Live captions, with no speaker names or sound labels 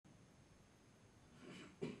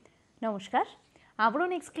নমস্কার,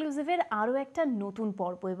 আবরণ এক্সক্লুসিভের আরও একটা নতুন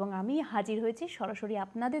পর্ব এবং আমি হাজির হয়েছি সরাসরি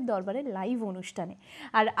আপনাদের দরবারে লাইভ অনুষ্ঠানে।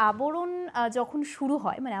 আর আবরণ যখন শুরু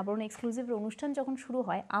হয়, মানে আবরণ এক্সক্লুসিভের অনুষ্ঠান যখন শুরু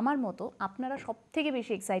হয়, আমার মতো আপনারা সবথেকে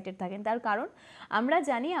বেশি এক্সাইটেড থাকেন। তার কারণ আমরা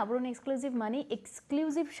জানি আবরণ এক্সক্লুসিভ মানে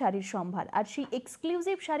এক্সক্লুসিভ শাড়ির সম্ভার। আর সেই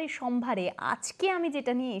এক্সক্লুসিভ শাড়ির সম্ভারে আজকে আমি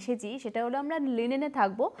যেটা নিয়ে এসেছি সেটা হলো আমরা লিনেনে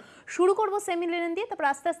থাকবো। শুরু করব সেমি লিনেন দিয়ে, তারপর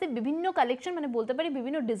আস্তে আস্তে বিভিন্ন কালেকশন, মানে বলতে পারি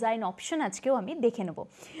বিভিন্ন ডিজাইন অপশন আজকেও আমি দেখে নেব।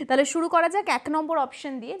 তাহলে শুরু করা যাক 1 নম্বর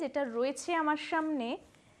অপশন দিয়ে, যেটা রয়েছে আমার সামনে।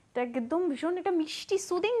 এটা একদম ভীষণ একটা মিষ্টি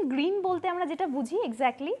সুদিং গ্রিন বলতে আমরা যেটা বুঝি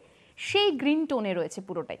এক্স্যাক্টলি সেই গ্রিন টোনে রয়েছে,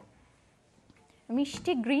 পুরোটাই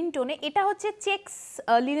মিষ্টি গ্রিন টোনে। এটা হচ্ছে চেক্স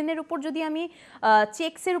লিনেনের উপর, যদি আমি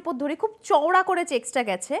চেক্সের উপর ধরি, খুব চওড়া করে চেক্সটা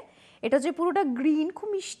গেছে। এটা হচ্ছে পুরোটা গ্রিন, খুব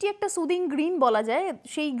মিষ্টি একটা সুদিং গ্রিন বলা যায়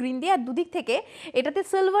সেই গ্রিন দিয়ে। আর দুদিক থেকে এটাতে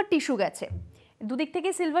সিলভার টিস্যু গেছে, দুদিক থেকে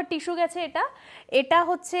সিলভার টিস্যু গেছে। এটা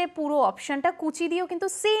হচ্ছে পুরো অপশানটা। কুচি দিয়েও কিন্তু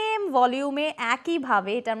সেম ভলিউমে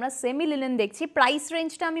একইভাবে এটা আমরা সেমি লিনেন দেখছি। প্রাইস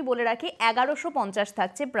রেঞ্জটা আমি বলে রাখি 1150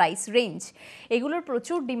 থাকছে প্রাইস রেঞ্জ। এগুলোর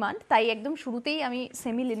প্রচুর ডিমান্ড, তাই একদম শুরুতেই আমি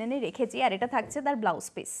সেমি লিনেনে রেখেছি। আর এটা থাকছে তার ব্লাউজ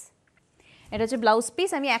পিস। এটা হচ্ছে ব্লাউজ পিস।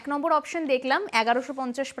 আমি 1 নম্বর অপশন দেখলাম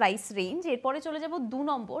 1150 প্রাইস রেঞ্জ। এরপরে চলে যাব 2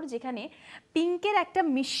 নম্বর, যেখানে পিঙ্কের একটা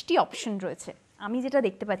মিষ্টি অপশন রয়েছে। আমি যেটা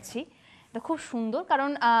দেখতে পাচ্ছি এটা খুব সুন্দর,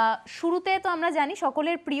 কারণ শুরুতে তো আমরা জানি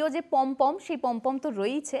সকলের প্রিয় যে পমপম, সেই পমপম তো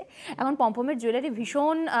রয়েইছে। এখন পমপমের জুয়েলারি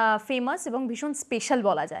ভীষণ ফেমাস এবং ভীষণ স্পেশাল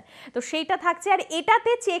বলা যায়, তো সেইটা থাকছে। আর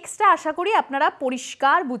এটাতে চেক্সটা আশা করি আপনারা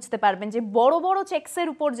পরিষ্কার বুঝতে পারবেন, যে বড় বড় চেক্সের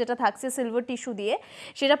উপর যেটা থাকছে সিলভার টিস্যু দিয়ে,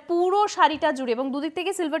 সেটা পুরো শাড়িটা জুড়ে, এবং দুদিক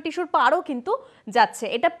থেকে সিলভার টিস্যুর পাড়ও কিন্তু যাচ্ছে।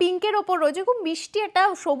 এটা পিঙ্কের ওপর রয়েছে, খুব মিষ্টি একটা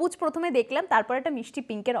সবুজ প্রথমে দেখলাম, তারপর একটা মিষ্টি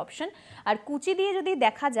পিঙ্কের অপশন। আর কুচি দিয়ে যদি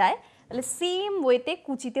দেখা যায় তাহলে সেম ওয়েতে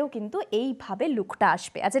কুচিতেও কিন্তু এইভাবে লুকটা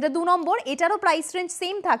আসবে। আচ্ছা, এটা 2 নম্বর। এটারও প্রাইস রেঞ্জ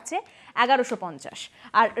সেম থাকছে 1150।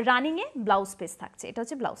 আর রানিংয়ে ব্লাউজ পিস থাকছে, এটা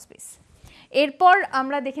হচ্ছে ব্লাউজ পিস। এরপর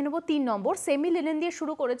আমরা দেখে নেব 3 নম্বর। সেমি লিনেন দিয়ে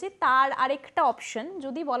শুরু করেছি, তার আরেকটা অপশন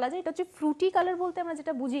যদি বলা যায়, এটা হচ্ছে ফ্রুটি কালার বলতে আমরা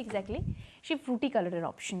যেটা বুঝি এক্স্যাক্টলি সেই ফ্রুটি কালারের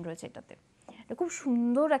অপশন রয়েছে এটাতে। এটা খুব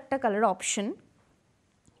সুন্দর একটা কালার অপশন।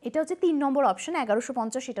 এটা হচ্ছে 3 নম্বর অপশন,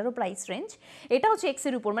 1150 এটারও প্রাইস রেঞ্জ। এটাও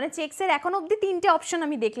চেক্সের উপর, মানে চেক্সের এখন অবধি 3টে অপশন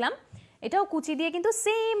আমি দেখলাম। এটাও কুচি দিয়ে কিন্তু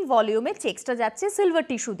সেম ভলিউমে চেক্সটা যাচ্ছে সিলভার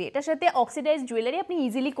টিস্যু দিয়ে। এটার সাথে অক্সিডাইজ জুয়েলারি আপনি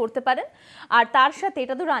ইজিলি করতে পারেন। আর তার সাথে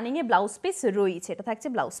এটা তো রানিংয়ে ব্লাউজ পিস রয়েছে, এটা থাকছে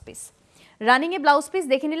ব্লাউজ পিস। রানিংয়ে ব্লাউজ পিস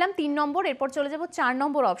দেখে নিলাম 3 নম্বর। এরপর চলে যাব 4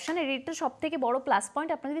 নম্বর অপশন। এটা সব থেকে বড় প্লাস পয়েন্ট,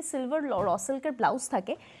 আপনার যদি সিলভার র সিল্কের ব্লাউজ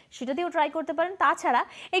থাকে সেটা দিয়েও ট্রাই করতে পারেন। তাছাড়া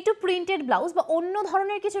একটু প্রিন্টেড ব্লাউজ বা অন্য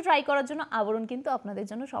ধরনের কিছু ট্রাই করার জন্য আবরণ কিন্তু আপনাদের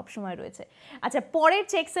জন্য সবসময় রয়েছে। আচ্ছা, পরের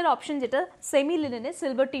চেক্সের অপশন যেটা সেমি লিনেনে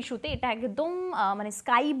সিলভার টিস্যুতে, এটা একদম মানে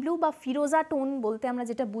স্কাই ব্লু বা ফিরোজা টোন বলতে আমরা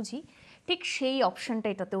যেটা বুঝি, ঠিক সেই অপশনটা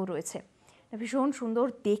এটাতেও রয়েছে। ভীষণ সুন্দর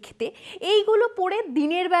দেখতে। এইগুলো পরে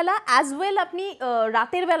দিনের বেলা অ্যাজ ওয়েল আপনি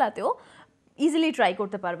রাতের বেলাতেও ইজিলি ট্রাই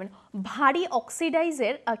করতে পারবেন। ভারী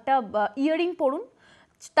অক্সিডাইজের একটা ইয়াররিং পরুন,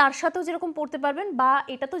 তার সাথেও যেরকম পরতে পারবেন। বা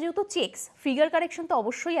এটা তো যেহেতু চেক্স, ফিগার কারেকশন তো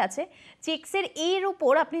অবশ্যই আছে চেক্সের, এর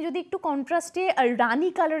ওপর আপনি যদি একটু কন্ট্রাস্টে রানি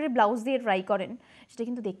কালারের ব্লাউজ দিয়ে ট্রাই করেন, সেটা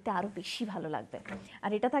কিন্তু দেখতে আরও বেশি ভালো লাগবে।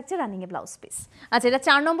 আর এটা থাকছে রানিংয়ে ব্লাউজ পিস। আচ্ছা, এটা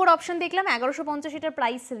 4 নম্বর অপশন দেখলাম 1150 এটার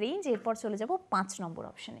প্রাইস রেঞ্জ। এরপর চলে যাব 5 নম্বর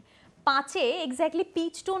অপশনে। 5-এ এক্স্যাক্টলি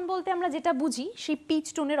পিচ টোন বলতে আমরা যেটা বুঝি সেই পিচ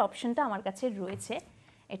টোনের অপশনটা আমার কাছে রয়েছে।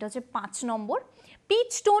 এটা হচ্ছে 5 নম্বর।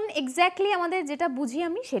 পিচ টোন এক্স্যাক্টলি আমাদের যেটা বুঝি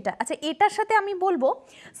আমি সেটা। আচ্ছা, এটার সাথে আমি বলবো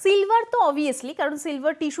সিলভার তো অবভিয়াসলি, কারণ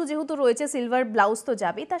সিলভার টিস্যু যেহেতু রয়েছে, সিলভার ব্লাউজ তো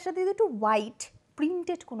যাবেই। তার সাথে যদি একটু হোয়াইট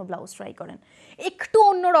প্রিন্টেড কোনো ব্লাউজ ট্রাই করেন, একটু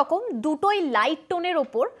অন্যরকম, দুটোই লাইট টোনের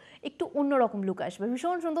ওপর একটু অন্যরকম লুক আসবে,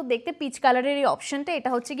 ভীষণ সুন্দর দেখতে। পিচ কালারের এই অপশনটা, এটা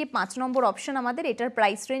হচ্ছে কি 5 নম্বর অপশন আমাদের। এটার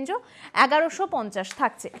প্রাইস রেঞ্জও 1150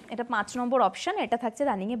 থাকছে। এটা 5 নম্বর অপশন। এটা থাকছে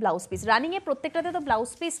রানিংয়ে ব্লাউজ পিস। রানিংয়ে প্রত্যেকটাতে তো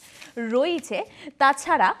ব্লাউজ পিস রয়েছে।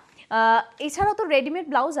 তাছাড়া এছাড়াও তো রেডিমেড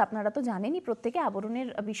ব্লাউজ আপনারা তো জানেনই, প্রত্যেকে আবরণের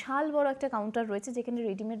বিশাল বড় একটা কাউন্টার রয়েছে যেখানে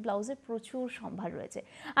রেডিমেড ব্লাউজের প্রচুর সম্ভার রয়েছে।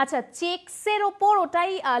 আচ্ছা, চেক্সের ওপর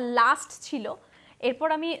ওটাই লাস্ট ছিল। এরপর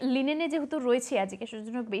আমি লিনেনে যেহেতু রয়েছে আজকে,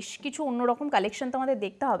 সেজন্য বেশ কিছু অন্যরকম কালেকশন তো আমাদের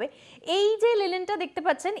দেখতে হবে। এই যে লিনেনটা দেখতে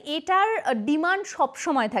পাচ্ছেন, এটার ডিমান্ড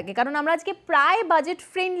সবসময় থাকে, কারণ আমরা আজকে প্রায় বাজেট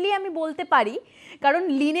ফ্রেন্ডলি আমি বলতে পারি, কারণ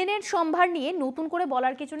লিনেনের সম্ভার নিয়ে নতুন করে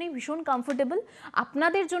বলার কিছু নেই। ভীষণ কমফোর্টেবল,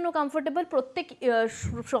 আপনাদের জন্য কমফোর্টেবল, প্রত্যেক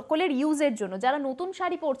সকলের ইউজের জন্য। যারা নতুন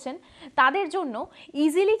শাড়ি পরছেন তাদের জন্য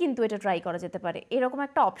ইজিলি কিন্তু এটা ট্রাই করা যেতে পারে। এরকম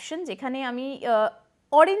একটা অপশন, যেখানে আমি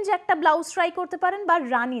অরেঞ্জ একটা ব্লাউজ ট্রাই করতে পারেন, বা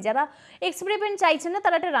রানি, যারা এক্সপেরিমেন্ট চাইছেন না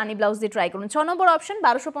তারা একটা রানি ব্লাউজ দিয়ে ট্রাই করুন। 6 নম্বর অপশন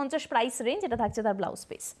 1250 প্রাইস রেঞ্জ, এটা থাকছে তার ব্লাউজ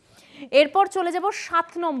পিস। এরপর চলে যাব 7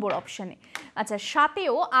 নম্বর অপশানে। আচ্ছা,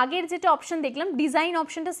 7এও আগের যেটা অপশন দেখলাম ডিজাইন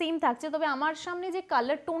অপশনটা সেম থাকছে, তবে আমার সামনে যে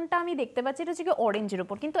কালার টোনটা আমি দেখতে পাচ্ছি এটা হচ্ছে কি অরেঞ্জের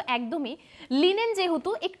ওপর, কিন্তু একদমই লিনেন, যেহেতু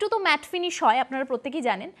একটু তো ম্যাট ফিনিশ হয় আপনারা প্রত্যেকেই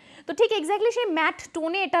জানেন, তো ঠিক এক্স্যাক্টলি সেই ম্যাট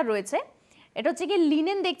টোনে এটা রয়েছে। এটা হচ্ছে কি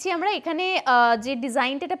লিনেন দেখছি আমরা এখানে, যে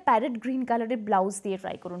ডিজাইনটা এটা প্যারেট গ্রিন কালারের ব্লাউজ দিয়ে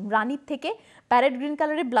ট্রাই করুন, রানির থেকে প্যারেট গ্রিন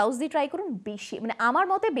কালারের ব্লাউজ দিয়ে ট্রাই করুন, বেশি মানে আমার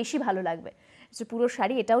মতে বেশি ভালো লাগবে। যে পুরো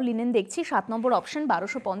শাড়ি এটাও লিনেন দেখছি, 7 নম্বর অপশন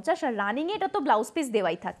 1250, আর রানিংয়ে এটা তো ব্লাউজ পিস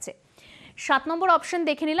দেওয়াই থাকছে। 7 নম্বর অপশন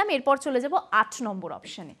দেখে নিলাম, এরপর চলে যাব 8 নম্বর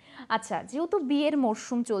অপশানে। আচ্ছা, যেহেতু বিয়ের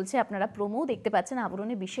মরশুম চলছে, আপনারা প্রোমোও দেখতে পাচ্ছেন,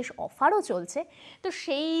 আবরণে বিশেষ অফারও চলছে, তো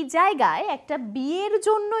সেই জায়গায় একটা বিয়ের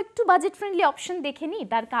জন্য একটু বাজেট ফ্রেন্ডলি অপশন দেখে নিই।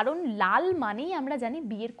 তার কারণ লাল মানেই আমরা জানি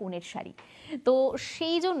বিয়ের কনের শাড়ি, তো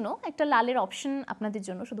সেই জন্য একটা লালের অপশন আপনাদের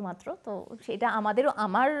জন্য শুধুমাত্র, তো সেটা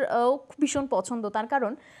আমার ভীষণ পছন্দ। তার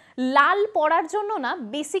কারণ লাল পরার জন্য না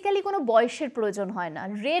বেসিক্যালি কোনো বয়সের প্রয়োজন হয় না,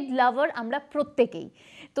 রেড লাভার আমরা প্রত্যেকেই,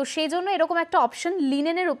 তো সেই জন্য এরকম একটা অপশন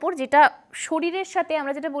লিনেনের ওপর, যেটা শরীরের সাথে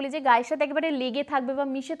আমরা যেটা বলি যে গায়ের সাথে একেবারে লেগে থাকবে বা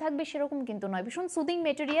মিশে থাকবে সেরকম কিন্তু নয়, ভীষণ সুদিং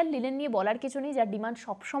মেটেরিয়াল, লিনেন নিয়ে বলার কিছু নেই, যার ডিমান্ড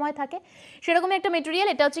সবসময় থাকে সেরকমই একটা মেটেরিয়াল।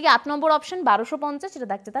 এটা হচ্ছে কি 8 নম্বর অপশন 1250, এটা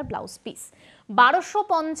দেখতে তার ব্লাউজ পিস।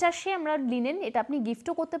 1250-এ আমরা লিনেন, এটা আপনি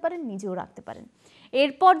গিফটও করতে পারেন, নিজেও রাখতে পারেন।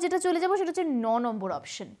 এরপর যেটা চলে যাবো সেটা হচ্ছে 9 নম্বর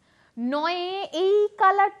অপশন। 9-এ এই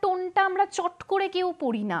কালার টোনটা আমরা চট করে কেউ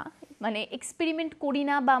পরি না, মানে এক্সপেরিমেন্ট করি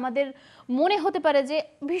না, বা আমাদের মনে হতে পারে যে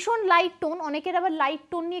ভীষণ লাইট টোন, অনেকের আবার লাইট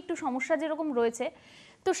টোন নিয়ে একটু সমস্যা যেরকম রয়েছে,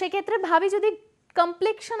 তো সেক্ষেত্রে ভাবি যদি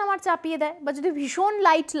কমপ্লেকশন আমার চাপিয়ে দেয় বা যদি ভীষণ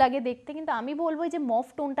লাইট লাগে দেখতে, কিন্তু আমি বলবো যে মফ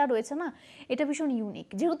টোনটা রয়েছে না, এটা ভীষণ ইউনিক,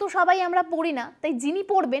 যেহেতু সবাই আমরা পড়ি না তাই যিনি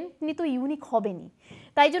পড়বেন তিনি তো ইউনিক হবেনই,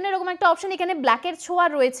 তাই জন্য এরকম একটা অপশন এখানে ব্ল্যাকের ছোঁয়া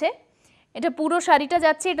রয়েছে। এটা পুরো শাড়িটা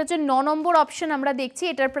যাচ্ছে, এটা হচ্ছে 9 নম্বর অপশন আমরা দেখছি,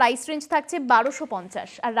 এটার প্রাইস রেঞ্জ থাকছে 1250,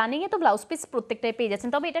 আর রানিংয়ে তো ব্লাউজ পিস প্রত্যেকটাই পেয়ে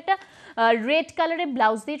যাচ্ছেন, তবে এটা একটা রেড কালারের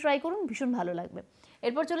ব্লাউজ দিয়ে ট্রাই করুন, ভীষণ ভালো লাগবে।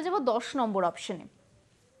 এরপর চলে যাব 10 নম্বর অপশনে।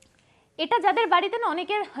 এটা যাদের বাড়িতে না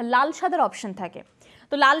অনেকের লাল সাদার অপশন থাকে,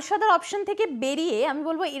 তো লাল সাদার অপশন থেকে বেরিয়ে আমি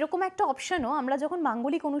বলবো এরকম একটা অপশনও আমরা যখন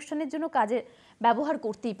মাঙ্গলিক অনুষ্ঠানের জন্য কাজে ব্যবহার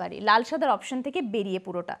করতেই পারি, লাল সাদার অপশন থেকে বেরিয়ে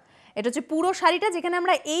পুরোটা। এটা হচ্ছে পুরো শাড়িটা, যেখানে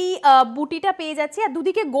আমরা এই বুটিটা পেয়ে যাচ্ছি, আর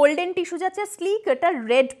দুদিকে গোল্ডেন টিস্যু যাচ্ছে, স্লিক এটা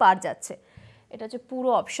রেড পার যাচ্ছে, এটা হচ্ছে পুরো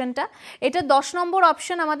অপশনটা। এটা 10 নম্বর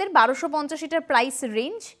অপশন আমাদের 1250, এটার প্রাইস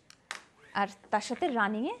রেঞ্জ, আর তার সাথে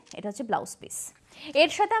রানিংয়ে এটা হচ্ছে ব্লাউজ পিস।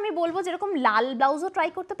 এর সাথে আমি বলবো যেরকম লাল ব্লাউজও ট্রাই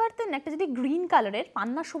করতে পারতেন, একটা যদি গ্রিন কালারের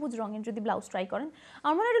পান্না সবুজ রঙের যদি ব্লাউজ ট্রাই করেন,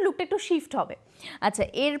 আমার মনে হয় লুকটা একটু শিফট হবে। আচ্ছা,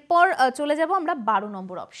 এরপর চলে যাব আমরা 12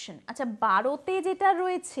 নম্বর অপশন। আচ্ছা, 12তে যেটা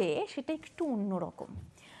রয়েছে সেটা একটু অন্যরকম,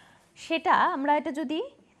 সেটা আমরা এটা যদি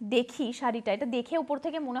দেখি, শাড়িটা এটা দেখে উপর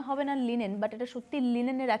থেকে মনে হবে না লিনেন, বাট এটা সত্যি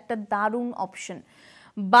লিনেনের একটা দারুণ অপশন।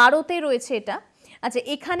 12তে রয়েছে এটা। আচ্ছা,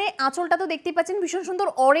 এখানে আঁচলটা তো দেখতেই পাচ্ছেন, ভীষণ সুন্দর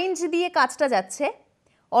অরেঞ্জ দিয়ে কাজটা যাচ্ছে,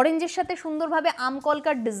 অরেঞ্জের সাথে সুন্দরভাবে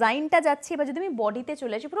আমকলকার ডিজাইনটা যাচ্ছে। এবার যদি আমি বডিতে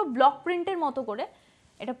চলে আসি, পুরো ব্লক প্রিন্টের মতো করে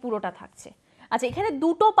এটা পুরোটা থাকছে। আচ্ছা, এখানে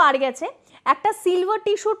দুটো পার গেছে, একটা সিলভার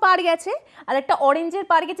টিস্যুর পার গেছে আর একটা অরেঞ্জের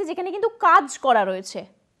পার গেছে, যেখানে কিন্তু কাজ করা রয়েছে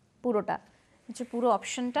পুরোটা, হচ্ছে পুরো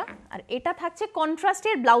অপশনটা। আর এটা থাকছে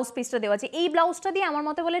কন্ট্রাস্টের ব্লাউজ পিসটা দেওয়া আছে, এই ব্লাউজটা দিয়ে আমার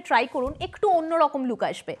মতে বলে ট্রাই করুন, একটু অন্যরকম লুক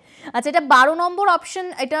আসবে। আচ্ছা, এটা 12 নম্বর অপশন,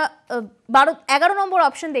 এটা 11 নম্বর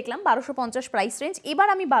অপশন দেখলাম 1250 প্রাইস রেঞ্জ। এবার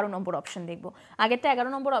আমি 12 নম্বর অপশন দেখবো, আগেরটা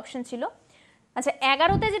 11 নম্বর অপশন ছিল। আচ্ছা,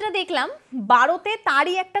 11তে যেটা দেখলাম, 12তে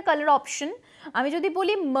তারই একটা কালার অপশন, আমি যদি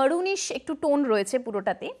বলি মারুনিশ একটু টোন রয়েছে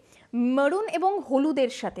পুরোটাতে, মারুন এবং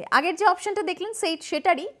হলুদের সাথে। আগের যে অপশনটা দেখলেন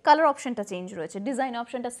সেটারই কালার অপশনটা চেঞ্জ রয়েছে, ডিজাইন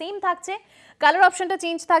অপশনটা সেম থাকছে, কালার অপশনটা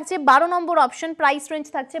চেঞ্জ থাকছে। 12 নম্বর অপশন, প্রাইস রেঞ্জ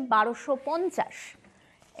থাকছে 1250,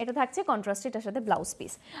 এটা থাকছে কন্ট্রাস্ট, এটার সাথে ব্লাউজ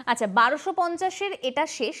পিস। আচ্ছা, 1250-এর এটা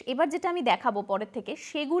শেষ। এবার যেটা আমি দেখাবো পরের থেকে,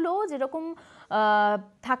 সেগুলো যেরকম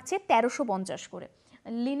থাকছে 1350 করে।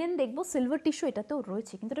 লিনেন দেখবো, সিলভার টিস্যু এটাতেও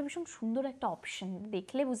রয়েছে, কিন্তু এটা ভীষণ সুন্দর একটা অপশন,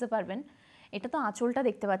 দেখলে বুঝতে পারবেন। এটা তো আঁচলটা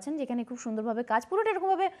দেখতে পাচ্ছেন, যেখানে খুব সুন্দরভাবে কাজ, পুরোটা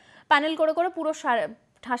এরকমভাবে প্যানেল করে করে পুরো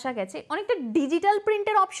ঠাসা গেছে। অনেকটা ডিজিটাল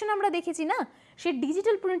প্রিন্টের অপশন আমরা দেখেছি না, সেই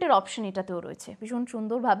ডিজিটাল প্রিন্টের অপশন এটাতেও রয়েছে ভীষণ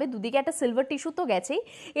সুন্দরভাবে। দুদিকে একটা সিলভার টিস্যু তো গেছেই,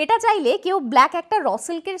 এটা চাইলে কেউ ব্ল্যাক একটা র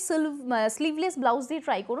সিল্কের স্লিভলেস ব্লাউজ দিয়ে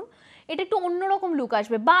ট্রাই করুন, এটা একটু অন্যরকম লুক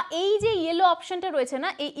আসবে। বা এই যে ইয়েলো অপশনটা রয়েছে না,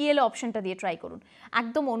 এই ইয়েলো অপশনটা দিয়ে ট্রাই করুন,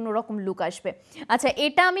 একদম অন্যরকম লুক আসবে। আচ্ছা,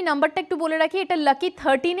 এটা আমি নাম্বারটা একটু বলে রাখি, এটা লাকি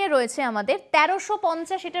 13-এ রয়েছে আমাদের,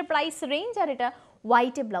 1350 এটার প্রাইস রেঞ্জ, আর এটা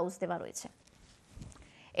হোয়াইটে ব্লাউজ দেওয়া রয়েছে।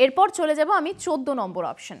 এরপর চলে যাব আমি 14 নম্বর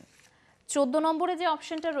অপশন। 14 নম্বরে যে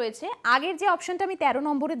অপশনটা রয়েছে, আগের যে অপশনটা আমি 13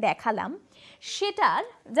 নম্বরে দেখালাম, সেটার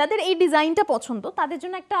যাদের এই ডিজাইনটা পছন্দ তাদের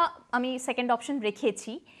জন্য একটা আমি সেকেন্ড অপশন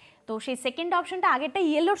রেখেছি, তো সেই সেকেন্ড অপশনটা আগেরটা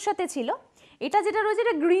ইয়েলোর সাথে ছিল, এটা যেটা রয়েছে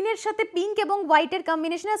এটা গ্রিনের সাথে পিঙ্ক এবং হোয়াইটের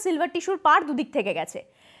কম্বিনেশনে সিলভার টিস্যুর পার দুদিক থেকে গেছে।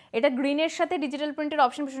 এটা গ্রিনের সাথে ডিজিটাল প্রিন্টের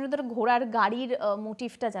অপশন, সুন্দর ঘোড়ার গাড়ির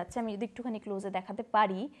মোটিভটা যাচ্ছে। আমি যদি একটুখানি ক্লোজে দেখাতে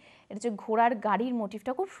পারি, এটা হচ্ছে ঘোড়ার গাড়ির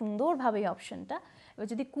মোটিভটা খুব সুন্দরভাবে এই অপশনটা। এবার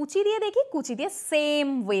যদি কুচি দিয়ে দেখি, কুচি দিয়ে সেম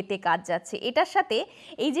ওয়েতে কাজ যাচ্ছে। এটার সাথে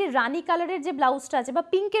এই যে রানি কালারের যে ব্লাউজটা আছে বা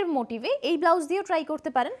পিঙ্কের মোটিভে, এই ব্লাউজ দিয়েও ট্রাই করতে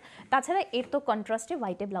পারেন। তাছাড়া এর তো কন্ট্রাস্টে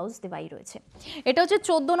হোয়াইটে ব্লাউজ দেওয়াই রয়েছে। এটা হচ্ছে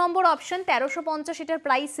 14 নম্বর অপশন, 1350 এটার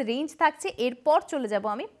প্রাইস রেঞ্জ থাকছে। এরপর চলে যাব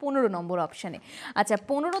আমি 15 নম্বর অপশানে। আচ্ছা,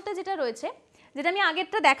 15তে যেটা রয়েছে, যেটা আমি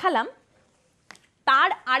আগেরটা দেখালাম তার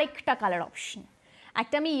আরেকটা কালার অপশন।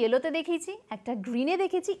 একটা আমি ইয়েলোতে দেখেছি, একটা গ্রিনে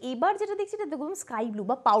দেখেছি, এবার যেটা দেখছি এটা দেখুন স্কাই ব্লু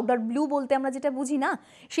বা পাউডার ব্লু বলতে আমরা যেটা বুঝি না,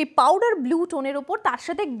 সেই পাউডার ব্লু টোনের ওপর তার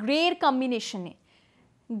সাথে গ্রের কম্বিনেশনে,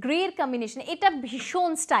 এটা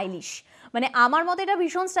ভীষণ স্টাইলিশ। মানে আমার মতে এটা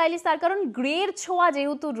ভীষণ স্টাইলিশ, তার কারণ গ্রের ছোঁয়া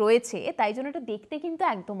যেহেতু রয়েছে, তাই জন্য এটা দেখতে কিন্তু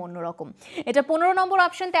একদম অন্যরকম। এটা 15 নম্বর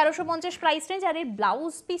অপশন, 1350 প্রাইস রেঞ্জ। আর এই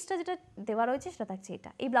ব্লাউজ পিসটা যেটা দেওয়া রয়েছে সেটা থাকছে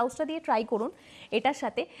এটা। এই ব্লাউজটা দিয়ে ট্রাই করুন, এটার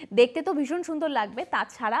সাথে দেখতে তো ভীষণ সুন্দর লাগবে,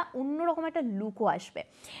 তাছাড়া অন্যরকম একটা লুকও আসবে।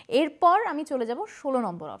 এরপর আমি চলে যাব 16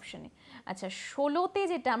 নম্বর অপশনে। আচ্ছা, 16তে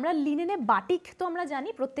যেটা আমরা লিনেনে বাটিক, তো আমরা জানি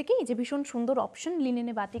প্রত্যেকেই যে ভীষণ সুন্দর অপশন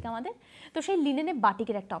লিনেনে বাটিক আমাদের। তো সেই লিনেনে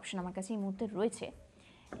বাটিকের একটা অপশন আমার কাছে এই মুহূর্তে রয়েছে।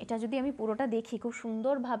 এটা যদি আমি পুরোটা দেখি, খুব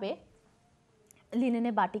সুন্দরভাবে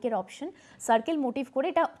লিনেনে বাটিকের অপশন সার্কেল মোটিভ করে,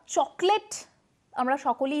 এটা চকলেট আমরা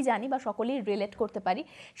সকলেই জানি বা সকলেই রিলেট করতে পারি,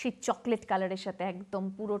 সেই চকলেট কালারের সাথে একদম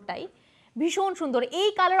পুরোটাই ভীষণ সুন্দর। এই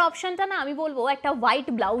কালার অপশনটা না আমি বলবো একটা হোয়াইট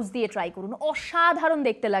ব্লাউজ দিয়ে ট্রাই করুন, অসাধারণ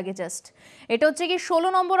দেখতে লাগে জাস্ট। এটা হচ্ছে কি 16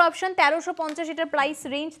 নম্বর অপশন, 1350 এটার প্রাইস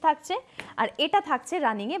রেঞ্জ থাকছে। আর এটা থাকছে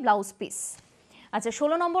রানিংয়ে ব্লাউজ পিস। আচ্ছা,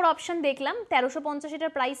 16 নম্বর অপশন দেখলাম, 1350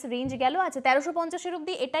 এটার প্রাইস রেঞ্জ গেল। আচ্ছা, 1350-এর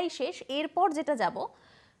অবধি এটাই শেষ। এরপর যেটা যাব,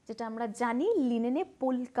 যেটা আমরা জানি লিনেনে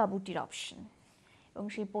পোলকা বুটির অপশন, এবং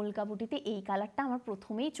সেই পোলকা বুটিতে এই কালারটা আমার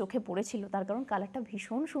প্রথমেই চোখে পড়েছিল, তার কারণ কালারটা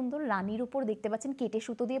ভীষণ সুন্দর। রানির উপর দেখতে পাচ্ছেন কেটে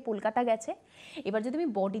সুতো দিয়ে পোলকাটা গেছে। এবার যদি আমি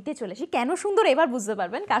বডিতে চলে আসি, কেন সুন্দর এবার বুঝতে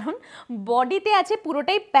পারবেন, কারণ বডিতে আছে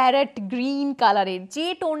পুরোটাই প্যারেট গ্রিন কালারের, যে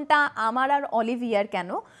টোনটা আমার আর অলিভিয়ার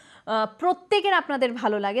কেন প্রত্যেকের আপনাদের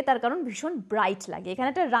ভালো লাগে, তার কারণ ভীষণ ব্রাইট লাগে। এখানে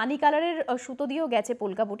একটা রানি কালারের সুতো দিয়েও গেছে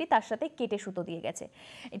পোলকা বুটি, তার সাথে কেটে সুতো দিয়ে গেছে।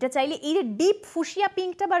 এটা চাইলে এই যে ডিপ ফুসিয়া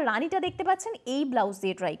পিঙ্কটা বা রানিটা দেখতে পাচ্ছেন, এই ব্লাউজ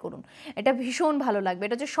দিয়ে ট্রাই করুন, এটা ভীষণ ভালো লাগবে।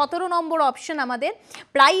 এটা হচ্ছে 17 নম্বর অপশন আমাদের,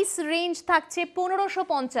 প্রাইস রেঞ্জ থাকছে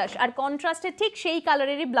 1550। আর কন্ট্রাস্টে ঠিক সেই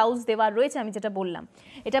কালারেরই ব্লাউজ দেওয়া রয়েছে আমি যেটা বললাম।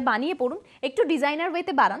 এটা বানিয়ে পড়ুন, একটু ডিজাইনার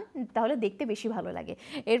ওয়েতে বানান, তাহলে দেখতে বেশি ভালো লাগে।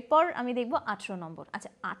 এরপর আমি দেখব 18 নম্বর। আচ্ছা,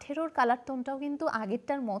 18-ওর কালার টোনটাও কিন্তু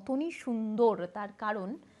আগেরটার মতনই সুন্দর, তার কারণ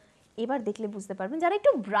এবার দেখলে বুঝতে পারবেন যারা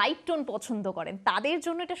একটু ব্রাইট টোন পছন্দ করেন তাদের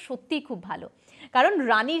জন্য এটা সত্যিই খুব ভালো। কারণ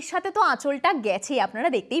রানীর সাথে তো আঁচলটা গেছেই, আপনারা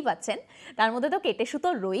দেখতেই পাচ্ছেন, তার মধ্যে তো কেটে সুতো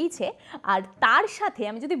রয়েছে। আর তার সাথে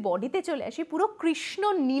আমি যদি বডিতে চলে আসি, পুরো কৃষ্ণ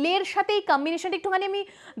নীলের সাথে এই কম্বিনেশনটা একটুখানি আমি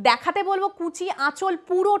দেখাতে বলবো, কুচি আঁচল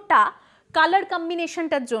পুরোটা কালার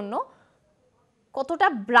কম্বিনেশনটার জন্য কতটা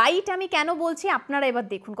ব্রাইট। আমি কেন বলছি আপনারা এবার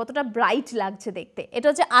দেখুন কতটা ব্রাইট লাগছে দেখতে। এটা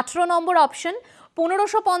হচ্ছে 18 নম্বর অপশন,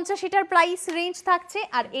 1550 এটার প্রাইস রেঞ্জ থাকছে।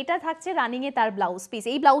 আর এটা থাকছে রানিংয়ে তার ব্লাউজ পিস।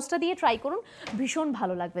 এই ব্লাউজটা দিয়ে ট্রাই করুন, ভীষণ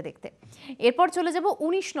ভালো লাগবে দেখতে। এরপর চলে যাব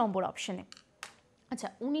 19 নম্বর অপশনে। আচ্ছা,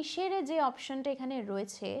 19-এর যে অপশনটা এখানে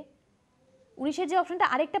রয়েছে, 19-এর যে অপশনটা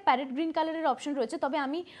আরেকটা প্যারেট গ্রিন কালারের অপশন রয়েছে। তবে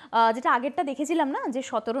আমি যেটা আগেরটা দেখেছিলাম না, যে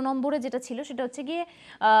 17 নম্বরে যেটা ছিল সেটা হচ্ছে গিয়ে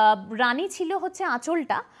রানী ছিল হচ্ছে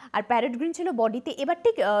আঁচলটা, আর প্যারেট গ্রিন ছিল বডিতে। এবার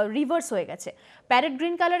ঠিক রিভার্স হয়ে গেছে, প্যারেট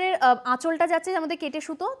গ্রিন কালারের আঁচলটা যাচ্ছে আমাদের কেটে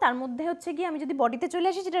সুতো, তার মধ্যে হচ্ছে গিয়ে আমি যদি বডিতে চলে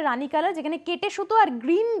আসি যেটা রানী কালার, যেখানে কেটে সুতো আর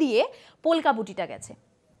গ্রিন দিয়ে পোলকা বুটিটা গেছে।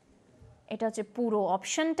 এটা হচ্ছে পুরো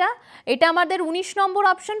অপশনটা। এটা আমাদের 19 নম্বর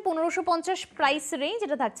অপশন, 1550 প্রাইস রেঞ্জ,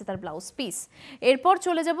 এটা থাকছে তার ব্লাউজ পিস। এরপর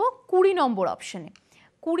চলে যাব 20 নম্বর অপশনে।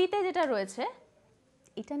 20-তে যেটা রয়েছে,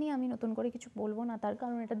 এটা নিয়ে আমি নতুন করে কিছু বলবো না, তার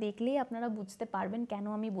কারণ এটা দেখলেই আপনারা বুঝতে পারবেন কেন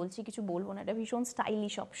আমি বলছি কিছু বলবো না। এটা ভীষণ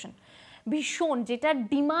স্টাইলিশ অপশন, ভীষণ, যেটার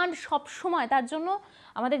ডিমান্ড সবসময়, তার জন্য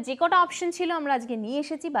আমাদের যে কটা অপশন ছিল আমরা আজকে নিয়ে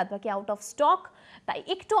এসেছি, বাদ বাকি আউট অফ স্টক। তাই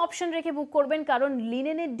একটু অপশন রেখে বুক করবেন, কারণ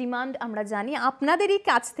লিনেনের ডিমান্ড আমরা জানি, আপনাদেরই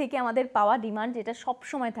কাছ থেকে আমাদের পাওয়া ডিমান্ড যেটা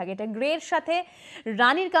সবসময় থাকে। এটা গ্রের সাথে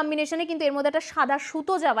রানির কম্বিনেশনে, কিন্তু এর মধ্যে একটা সাদা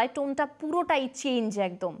সুতো যাওয়ায় টোনটা পুরোটাই চেঞ্জ,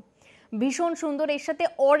 একদম ভীষণ সুন্দর। এর সাথে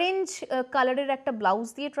অরেঞ্জ কালারের একটা ব্লাউজ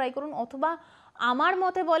দিয়ে ট্রাই করুন, অথবা আমার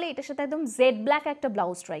মতে বলে এটার সাথে একদম জেড ব্ল্যাক একটা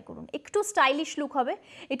ব্লাউজ ট্রাই করুন, একটু স্টাইলিশ লুক হবে।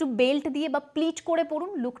 একটু বেল্ট দিয়ে বা প্লিট করে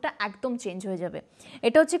পরুন, লুকটা একদম চেঞ্জ হয়ে যাবে।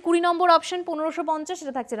 এটা হচ্ছে 20 নম্বর অপশন, 1550,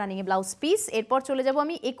 এটা থাকছে রানিংয়ে ব্লাউজ পিস। এরপর চলে যাব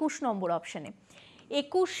আমি 21 নম্বর অপশনে।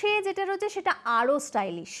 21-এ যেটা রয়েছে সেটা আরও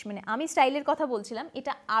স্টাইলিশ, মানে আমি স্টাইলের কথা বলছিলাম,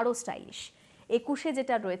 এটা আরও স্টাইলিশ। 21-এ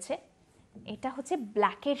যেটা রয়েছে এটা হচ্ছে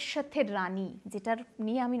ব্ল্যাকের সাথে রানী, যেটার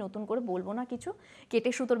নিয়ে আমি নতুন করে বলবো না কিছু।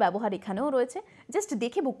 কেটে সুতোর ব্যবহার এখানেও রয়েছে, জাস্ট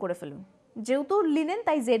দেখে বুক করে ফেলুন। যেহেতু লিনেন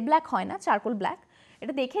তাই জেড ব্ল্যাক হয় না, চারকোল ব্ল্যাক।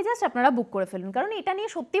 এটা দেখে জাস্ট আপনারা বুক করে ফেলুন, কারণ এটা নিয়ে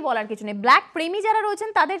সত্যি বলার কিছু নেই। ব্ল্যাক প্রেমী যারা রয়েছেন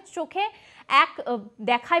তাদের চোখে এক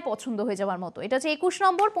দেখায় পছন্দ হয়ে যাওয়ার মতো। এটা হচ্ছে 21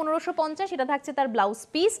 নম্বর, 1550, এটা থাকছে তার ব্লাউজ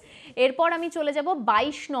পিস। এরপর আমি চলে যাব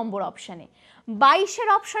 22 নম্বর অপশানে। 22-এর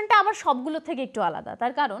অপশানটা আবার সবগুলো থেকে একটু আলাদা,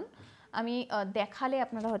 তার কারণ আমি দেখালে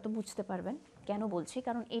আপনারা হয়তো বুঝতে পারবেন কেন বলছি।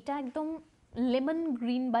 কারণ এটা একদম লেমন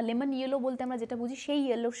গ্রিন বা লেমন ইয়েলো বলতে আমরা যেটা বুঝি সেই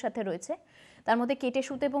ইয়েলোর সাথে রয়েছে, তার মধ্যে কেটে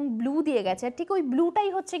সুতো এবং ব্লু দিয়ে গেছে। আর ঠিক ওই ব্লুটাই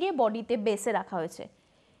হচ্ছে গিয়ে বডিতে বেসে রাখা হয়েছে,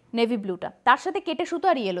 নেভি ব্লুটা, তার সাথে কেটে সুতো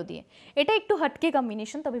আর ইয়েলো দিয়ে। এটা একটু হাটকে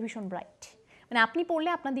কম্বিনেশন, তবে ভীষণ ব্রাইট, মানে আপনি পরলে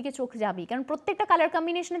আপনার দিকে চোখ যাবেই, কারণ প্রত্যেকটা কালার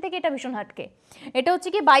কম্বিনেশন থেকে এটা ভীষণ হাটকে। এটা হচ্ছে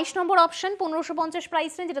কি 22 নম্বর অপশন, 1550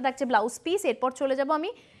 প্রাইস রেঞ্জ, যেটা থাকছে ব্লাউজ পিস। এরপর চলে যাব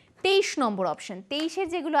আমি 23 নম্বর অপশন। 23-এর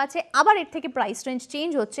যেগুলো আছে আবার এর থেকে প্রাইস রেঞ্জ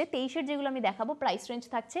চেঞ্জ হচ্ছে। 23-এর যেগুলো আমি দেখাবো প্রাইস রেঞ্জ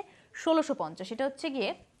থাকছে 1650। এটা হচ্ছে গিয়ে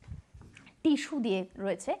টিস্যু দিয়ে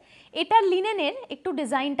রয়েছে। এটার লিনেনের একটু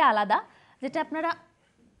ডিজাইনটা আলাদা, যেটা আপনারা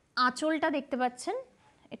আঁচলটা দেখতে পাচ্ছেন,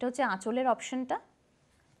 এটা হচ্ছে আঁচলের অপশনটা।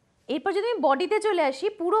 এরপর যদি আমি বডিতে চলে আসি,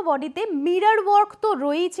 পুরো বডিতে মিরর ওয়ার্ক তো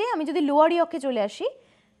রয়েছে। আমি যদি লোয়ার ইয়কে চলে আসি,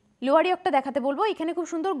 লোয়ার ইয়কটা দেখাতে বলবো। এখানে খুব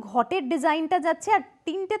সুন্দর ঘটের ডিজাইনটা যাচ্ছে, আর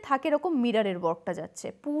তিনটে থাকে এরকম মিররের ওয়ার্কটা যাচ্ছে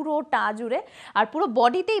পুরোটা জুড়ে, আর পুরো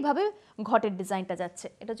বডিতে এইভাবে ঘটের ডিজাইনটা যাচ্ছে।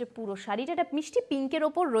 এটা হচ্ছে পুরো শাড়িটা, এটা মিষ্টি পিঙ্কের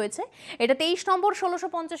ওপর রয়েছে। এটা 23 নম্বর,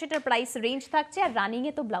 1650, এটার প্রাইস রেঞ্জ থাকছে, আর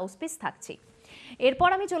রানিংয়ে তো ব্লাউজ পিস থাকছে। এরপর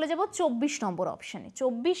আমি চলে যাব 24 নম্বর অপশানে।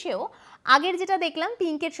 24-এও আগের যেটা দেখলাম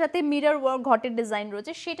পিঙ্কের সাথে মিরর ওয়ার্ক ঘটের ডিজাইন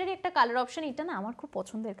রয়েছে, সেটারই একটা কালার অপশান। এটা না আমার খুব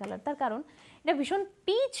পছন্দের কালার, তার কারণ এটা ভীষণ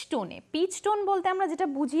পিচ টোনে। পিচ টোন বলতে আমরা যেটা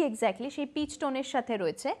বুঝি এক্স্যাক্টলি সেই পিচ টোনের সাথে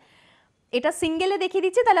রয়েছে। এটা সিঙ্গেলে দেখিয়ে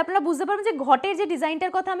দিচ্ছি, তাহলে আপনারা বুঝতে পারবেন যে ঘটের যে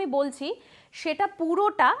ডিজাইনটার কথা আমি বলছি সেটা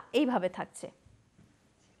পুরোটা এইভাবে থাকছে।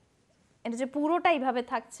 এটা যে পুরোটা এইভাবে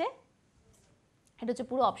থাকছে, এটা হচ্ছে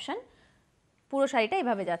পুরো অপশান, পুরো শাড়িটা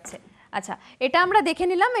এইভাবে যাচ্ছে। আচ্ছা, এটা আমরা দেখে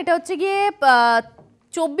নিলাম। এটা হচ্ছে গিয়ে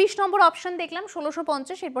 24 নম্বর অপশান দেখলাম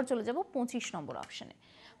 1650। এরপর চলে যাব 25 নম্বর অপশানে।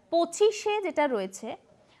 25-এ যেটা রয়েছে,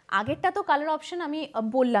 আগেরটা তো কালার অপশান আমি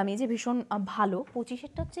বললামই যে ভীষণ ভালো।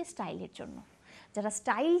 25-এরটা হচ্ছে স্টাইলের জন্য, যারা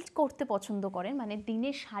স্টাইল করতে পছন্দ করেন, মানে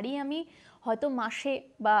দিনের শাড়ি আমি হয়তো মাসে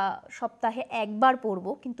বা সপ্তাহে একবার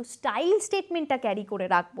পরবো, কিন্তু স্টাইল স্টেটমেন্টটা ক্যারি করে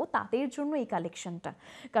রাখবো, তাদের জন্য এই কালেকশনটা।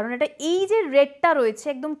 কারণ এটা এই যে রেডটা রয়েছে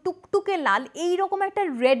একদম টুকটুকে লাল, এই রকম একটা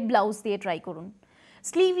রেড ব্লাউজ দিয়ে ট্রাই করুন।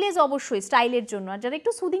 স্লিভলেস অবশ্যই স্টাইলের জন্য, আর যারা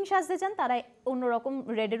একটু সুদিং সাজতে চান তারা অন্যরকম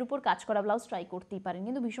রেডের উপর কাজ করা ব্লাউজ ট্রাই করতেই পারেন,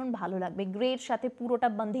 কিন্তু ভীষণ ভালো লাগবে। গ্রের সাথে পুরোটা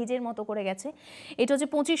বন্ধেজের মতো করে গেছে। এটা হচ্ছে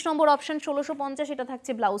 25 নম্বর অপশান, 1650, এটা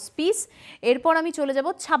থাকছে ব্লাউজ পিস। এরপর আমি চলে যাব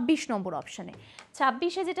 26 নম্বর অপশানে।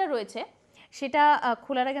 26-এ যেটা রয়েছে সেটা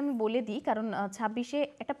খোলার আগে আমি বলে দিই, কারণ 26-এ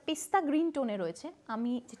একটা পেস্তা গ্রিন টোনে রয়েছে।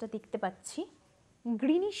 আমি যেটা দেখতে পাচ্ছি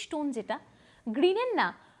গ্রিনিশ টোন, যেটা গ্রিনের না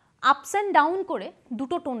আপস অ্যান্ড ডাউন করে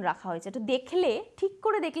দুটো টোন রাখা হয়েছে। এটা দেখলে ঠিক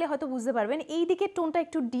করে দেখলে হয়তো বুঝতে পারবেন, এই দিকের টোনটা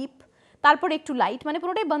একটু ডিপ, তারপরে একটু লাইট, মানে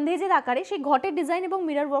পুরোটাই বন্ধেজের আকারে সেই ঘটের ডিজাইন এবং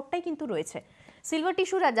মিরর ওয়ার্কটাই কিন্তু রয়েছে। সিলভার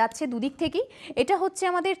টিস্যুরা যাচ্ছে দুদিক থেকেই। এটা হচ্ছে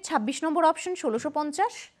আমাদের 26 নম্বর অপশন,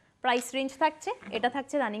 1650 প্রাইস রেঞ্জ থাকছে। এটা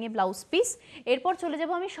থাকছে রানিংয়ে ব্লাউজ পিস। এরপর চলে যাব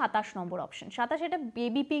আমি 27 নম্বর অপশন। 27 এটা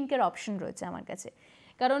বেবি পিঙ্কের অপশন রয়েছে আমার কাছে,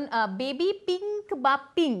 কারণ বেবি পিঙ্ক বা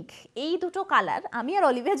পিঙ্ক এই দুটো কালার আমি আর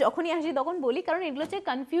অলিভিয়া যখনই আসি তখন বলি, কারণ এগুলো হচ্ছে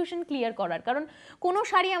কনফিউশন ক্লিয়ার করার। কারণ কোনো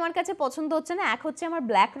শাড়ি আমার কাছে পছন্দ হচ্ছে না, এক হচ্ছে আমার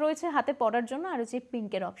ব্ল্যাক রয়েছে হাতে পরার জন্য, আর হচ্ছে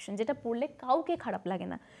পিঙ্কের অপশন, যেটা পরলে কাউকে খারাপ লাগে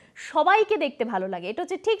না, সবাইকে দেখতে ভালো লাগে। এটা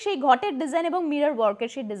হচ্ছে ঠিক সেই ঘটের ডিজাইন এবং মিরর ওয়ার্কের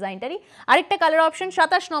সেই ডিজাইনটারই আরেকটা কালার অপশন।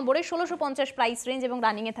 27 নম্বরে 1650 প্রাইস রেঞ্জ এবং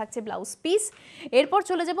রানিংয়ে থাকছে ব্লাউজ পিস। এরপর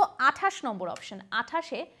চলে যাব 28 নম্বর অপশন।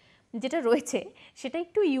 28-এ যেটা রয়েছে সেটা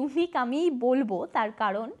একটু ইউনিক আমিই বলবো, তার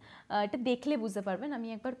কারণ এটা দেখলে বুঝতে পারবেন। আমি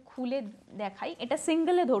একবার খুলে দেখাই, এটা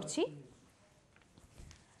সিঙ্গেলে ধরছি,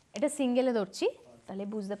 এটা সিঙ্গেলে ধরছি, তাহলে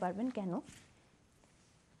বুঝতে পারবেন কেন।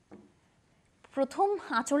 প্রথম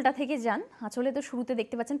আঁচলটা থেকে যান, আঁচলে তো শুরুতে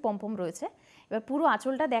দেখতে পাচ্ছেন পমপম রয়েছে। এবার পুরো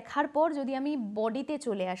আঁচলটা দেখার পর যদি আমি বডিতে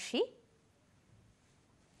চলে আসি,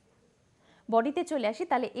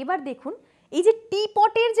 তাহলে এবার দেখুন এই যে টি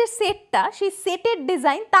পটের যে সেটটা, সেই সেটের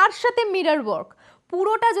ডিজাইন তার সাথে মিরর ওয়ার্ক,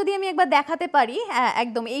 পুরোটা যদি আমি একবার দেখাতে পারি, হ্যাঁ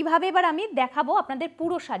একদম এইভাবে। এবার আমি দেখাবো আপনাদের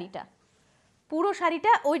পুরো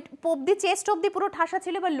শাড়িটা, ওই অবধি চেস্ট অবধি পুরো ঠাসা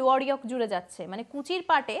ছিল, এবার লোয়ার ইয়ক জুড়ে যাচ্ছে, মানে কুচির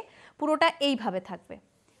পাটে পুরোটা এইভাবে থাকবে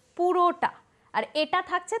পুরোটা, আর এটা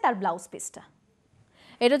থাকছে তার ব্লাউজ পিসটা।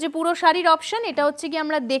 এটা হচ্ছে পুরো শাড়ির অপশন। এটা হচ্ছে কি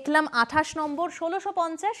আমরা দেখলাম 28 নম্বর,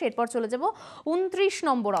 1650। এরপর চলে যাব 29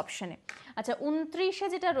 নম্বর অপশনে। আচ্ছা, 29-এ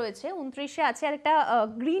যেটা রয়েছে, 29-এ আছে আর একটা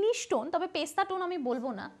গ্রিনিশ টোন, তবে পেস্তা টোন আমি বলবো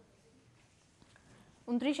না।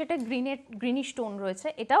 29 এটা গ্রিনিশ টোন রয়েছে,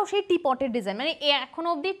 এটাও সেই টি পটের ডিজাইন, মানে এখনো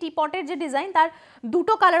অবধি টি পটের যে ডিজাইন তার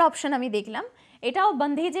দুটো কালার অপশন আমি দেখলাম, এটাও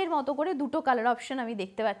বন্ধেজের মতো করে দুটো কালার অপশন আমি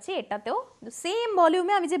দেখতে পাচ্ছি। এটাতেও সেম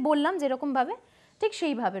ভলিউমে আমি যে বললাম যেরকমভাবে ঠিক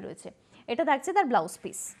সেইভাবে রয়েছে। এটা থাকছে তার ব্লাউজ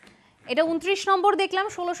পিস। এটা 29 নম্বর দেখলাম,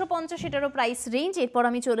 1650 এটারও প্রাইস রেঞ্জ। এরপর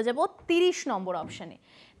আমি চলে যাব 30 নম্বর অপশানে।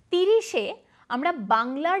 30-এ আমরা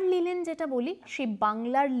বাংলার লিনেন যেটা বলি সেই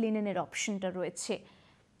বাংলার লিনেনের অপশনটা রয়েছে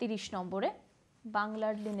 30 নম্বরে।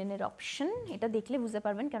 বাংলার লিনেনের অপশন এটা দেখলে বুঝতে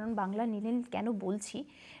পারবেন কারণ বাংলার লিনেন কেন বলছি।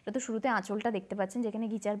 এটা তো শুরুতে আঁচলটা দেখতে পাচ্ছেন যেখানে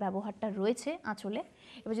ঘিচার ব্যবহারটা রয়েছে আঁচলে।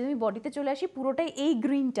 এবার যদি আমি বডিতে চলে আসি, পুরোটাই এই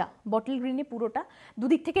গ্রিনটা, বটল গ্রিনে পুরোটা,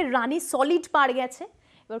 দুদিক থেকে রানি সলিড পাড় গেছে।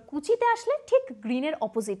 এবার কুচিতে আসলে ঠিক গ্রিনের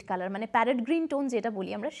অপোজিট কালার, মানে প্যারেট গ্রিন টোন যেটা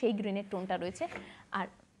বলি আমরা, সেই গ্রিনের টোনটা রয়েছে। আর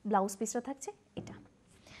ব্লাউজ পিসটা থাকছে এটা।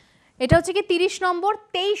 এটা হচ্ছে কি 30 নম্বর,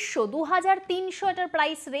 2300, 2300 এটার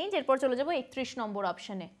প্রাইস রেঞ্জ। এরপর চলে যাব 31 নম্বর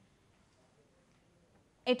অপশানে।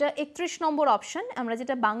 এটা 31 নম্বর অপশান, আমরা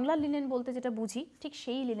যেটা বাংলা লিনেন বলতে যেটা বুঝি ঠিক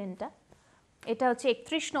সেই লিনেনটা। এটা হচ্ছে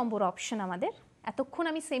 31 নম্বর অপশান আমাদের। এতক্ষণ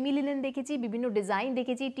আমি সেমি লিনেন দেখেছি, বিভিন্ন ডিজাইন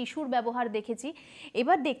দেখেছি, টিস্যুর ব্যবহার দেখেছি,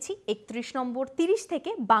 এবার দেখছি 31 নম্বর 30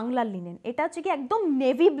 থেকে বাংলার লিনেন। এটা হচ্ছে কি একদম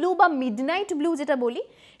নেভি ব্লু বা মিডনাইট ব্লু যেটা বলি,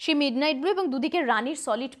 সেই মিডনাইট ব্লু এবং দুদিকে রানির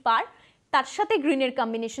সলিড পার, তার সাথে গ্রিনের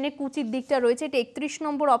কম্বিনেশনে কুচির দিকটা রয়েছে। এটা 31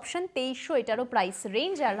 নম্বর অপশান, 2300 এটারও প্রাইস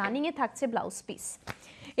রেঞ্জ। আর রানিংয়ে থাকছে ব্লাউজ পিস।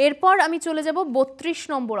 এরপর আমি চলে যাব 32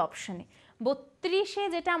 নম্বর অপশানে। 32-এ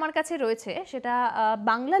যেটা আমার কাছে রয়েছে সেটা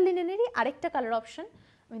বাংলা লিনেনেরই আরেকটা কালার অপশান,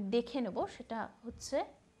 আমি দেখে নেব। সেটা হচ্ছে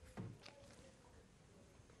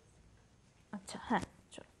আচ্ছা হ্যাঁ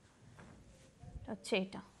চলো, হচ্ছে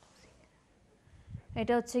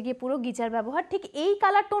এটা হচ্ছে গিয়ে পুরো গিচার ব্যবহার ঠিক এই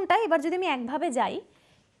কালার টোনটা। এবার যদি আমি একভাবে যাই,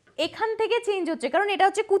 এখান থেকে চেঞ্জ হচ্ছে কারণ এটা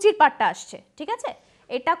হচ্ছে কুচির পার্টটা আসছে, ঠিক আছে,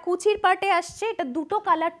 এটা কুচির পার্টে আসছে। এটা দুটো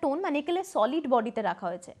কালার টোন, মানে এগুলো সলিড বডিতে রাখা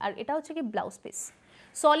হয়েছে। আর এটা হচ্ছে কি ব্লাউজ পিস,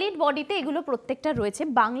 সলিড বডিতে এগুলো প্রত্যেকটা রয়েছে।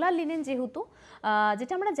 বাংলা লিনেন যেহেতু,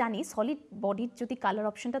 যেটা আমরা জানি সলিড বডির যদি কালার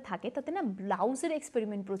অপশনটা থাকে তাতে না ব্লাউজের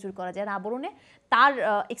এক্সপেরিমেন্ট প্রচুর করা যায়, আর আবরণে তার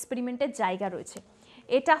এক্সপেরিমেন্টের জায়গা রয়েছে।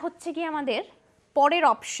 এটা হচ্ছে কি আমাদের পরের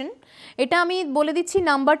অপশন, এটা আমি বলে দিচ্ছি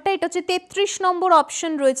নাম্বারটা। এটা হচ্ছে 33 নম্বর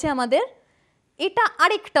অপশন রয়েছে আমাদের। এটা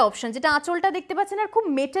আরেকটা অপশন, যেটা আঁচলটা দেখতে পাচ্ছেন আর খুব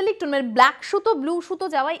মেটালিক টোন, মানে ব্ল্যাক সুতো ব্লু সুতো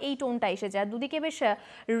যাওয়ায় এই টোনটা এসে যায়, দুদিকে বেশ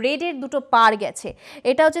রেডের দুটো পার গেছে।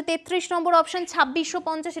 এটা হচ্ছে 33 নম্বর অপশন,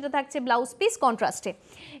 2650 এটা থাকছে ব্লাউজ পিস কন্ট্রাস্টে।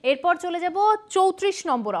 এরপর চলে যাব 34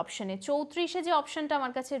 নম্বর অপশনে। 34-এ যে অপশনটা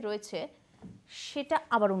আমার কাছে রয়েছে সেটা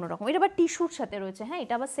আবার অন্যরকম, এটা আবার টিস্যুর সাথে রয়েছে। হ্যাঁ,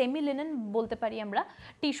 এটা আবার সেমি লিনেন বলতে পারি আমরা,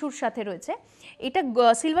 টিস্যুর সাথে রয়েছে। এটা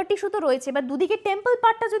সিলভার টিস্যু তো রয়েছে। এবার দুদিকে টেম্পল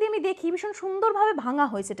পার্টটা যদি আমি দেখি, ভীষণ সুন্দরভাবে ভাঙা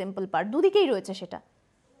হয়েছে টেম্পল পার্ট, দুদিকেই রয়েছে। সেটা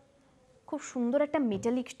খুব সুন্দর একটা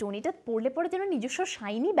মেটালিক টোন, এটা পরলে পরে যেন নিজস্ব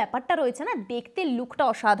শাইনি ব্যাপারটা রয়েছে না, দেখতে লুকটা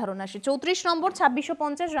অসাধারণ আসে। 34 নম্বর,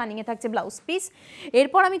 2650 রানিংয়ে থাকছে ব্লাউজ পিস।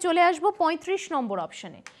 এরপর আমি চলে আসবো 35 নম্বর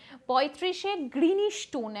অপশানে। 35-এ গ্রিনিশ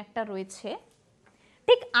টোন একটা রয়েছে,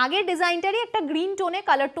 ঠিক আগের ডিজাইনটারই একটা গ্রিন টোনে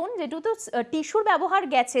কালার টোন, যেহেতু টিস্যুর ব্যবহার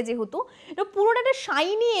গেছে, যেহেতু এটা পুরোটা একটা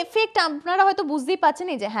শাইনি এফেক্ট আপনারা হয়তো বুঝতেই পারছেন।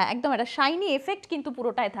 এই যে হ্যাঁ একদম একটা শাইনি এফেক্ট কিন্তু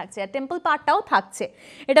পুরোটাই থাকছে, আর টেম্পল পার্টটাও থাকছে।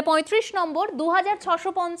 এটা 35 নম্বর,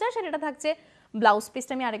 2650 আর এটা থাকছে ব্লাউজ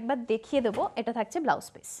পিসটা আমি আরেকবার দেখিয়ে দেবো। এটা থাকছে ব্লাউজ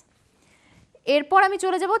পিস। এরপর আমি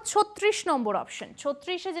চলে যাব 36 নম্বর অপশন।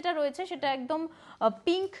 36-এ যেটা রয়েছে সেটা একদম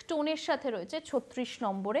পিঙ্ক টোনের সাথে রয়েছে, 36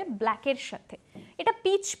 নম্বরে ব্ল্যাকের সাথে। এটা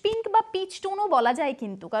পিচ পিঙ্ক বা পিচ টোনও বলা যায়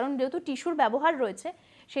কিন্তু, কারণ যেহেতু টিস্যুর ব্যবহার রয়েছে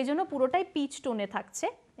সেই জন্য পুরোটাই পিচ টোনে থাকছে।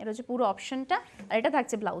 এটা হচ্ছে পুরো অপশনটা, আর এটা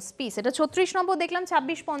থাকছে ব্লাউজ পিস। এটা 36 নম্বর দেখলাম,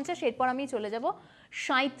 2650। এরপর আমি চলে যাব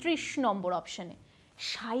 37 নম্বর অপশানে।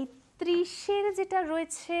 37-এর যেটা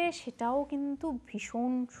রয়েছে সেটাও কিন্তু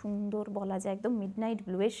ভীষণ সুন্দর বলা যায়, একদম মিডনাইট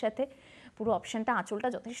ব্লুয়ের সাথে পুরো অপশনটা। আঁচলটা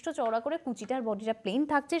যথেষ্ট চওড়া করে, কুচিটার বডিটা প্লেন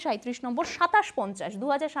থাকছে। 37 নম্বর, 2750,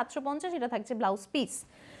 2750 এটা থাকছে ব্লাউজ পিস।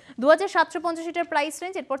 2750 এটার প্রাইস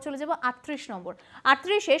রেঞ্জ। এরপর চলে যাব 38 নম্বর।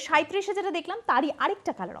 38-এ 37-এ যেটা দেখলাম তারই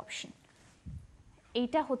আরেকটা কালার অপশন।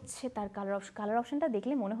 এইটা হচ্ছে তার কালার অপশনটা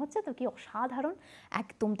দেখলে মনে হচ্ছে তো কি অসাধারণ,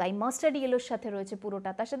 একদম তাই। মাস্টার্ড ইয়েলোর সাথে রয়েছে পুরোটা,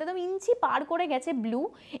 তার সাথে একদম ইঞ্চি পার করে গেছে ব্লু।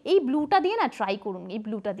 এই ব্লুটা দিয়ে না ট্রাই করুন, এই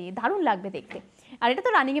ব্লুটা দিয়ে দারুণ লাগবে দেখতে। আর এটা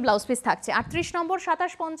তো রানিংয়ে ব্লাউজ পিস থাকছে। 38 নম্বর,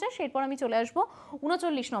 2750। এরপর আমি চলে আসবো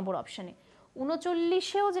 39 নম্বর অপশানে।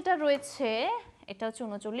 39-এও যেটা রয়েছে এটা হচ্ছে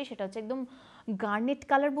 39, এটা হচ্ছে একদম গার্নেট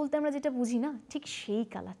কালার বলতে আমরা যেটা বুঝি না, ঠিক সেই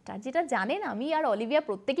কালারটা, যেটা জানেন আমি আর অলিভিয়া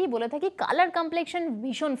প্রত্যেকেই বলে থাকি কালার কমপ্লেকশন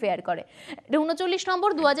ভীষণ ফেয়ার করে। এটা 39 নম্বর,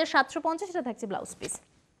 2750 এটা থাকছে ব্লাউজ পিস।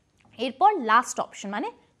 এরপর লাস্ট অপশন মানে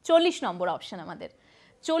 40 নম্বর অপশন আমাদের।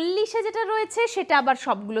 40-এ যেটা রয়েছে সেটা আবার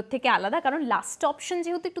সবগুলোর থেকে আলাদা, কারণ লাস্ট অপশন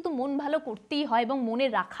যেহেতু একটু তো মন ভালো করতেই হয় এবং মনে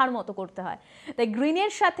রাখার মতো করতে হয়, তাই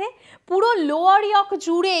গ্রিনের সাথে পুরো লোয়ার ইয়ক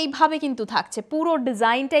জুড়ে এইভাবে কিন্তু থাকছে, পুরো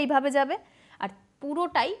ডিজাইনটা এইভাবে যাবে। আর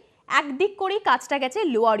পুরোটাই একদিক করেই কাজটা গেছে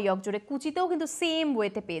লোয়ার ইয়ক জোরে, কুচিতেও কিন্তু সেম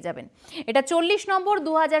ওয়েতে পেয়ে যাবেন। এটা 40 নম্বর,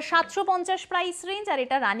 2750 প্রাইস রেঞ্জ, আর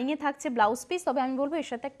এটা রানিংয়ে থাকছে ব্লাউজ পিস। তবে আমি বলবো এর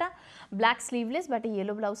সাথে একটা ব্ল্যাক স্লিভলেস বা একটা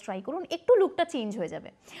ইয়েলো ব্লাউজ ট্রাই করুন, একটু লুকটা চেঞ্জ হয়ে যাবে।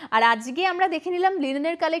 আর আজকে আমরা দেখে নিলাম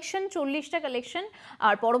লিনেনের কালেকশন, 40টা কালেকশন,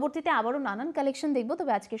 আর পরবর্তীতে আবারও নানান কালেকশন দেখবো।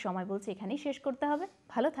 তবে আজকে সময় বলছে এখানেই শেষ করতে হবে।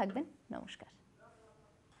 ভালো থাকবেন, নমস্কার।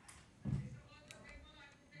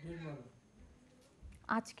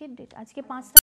 আজকের ডেট আজকে 5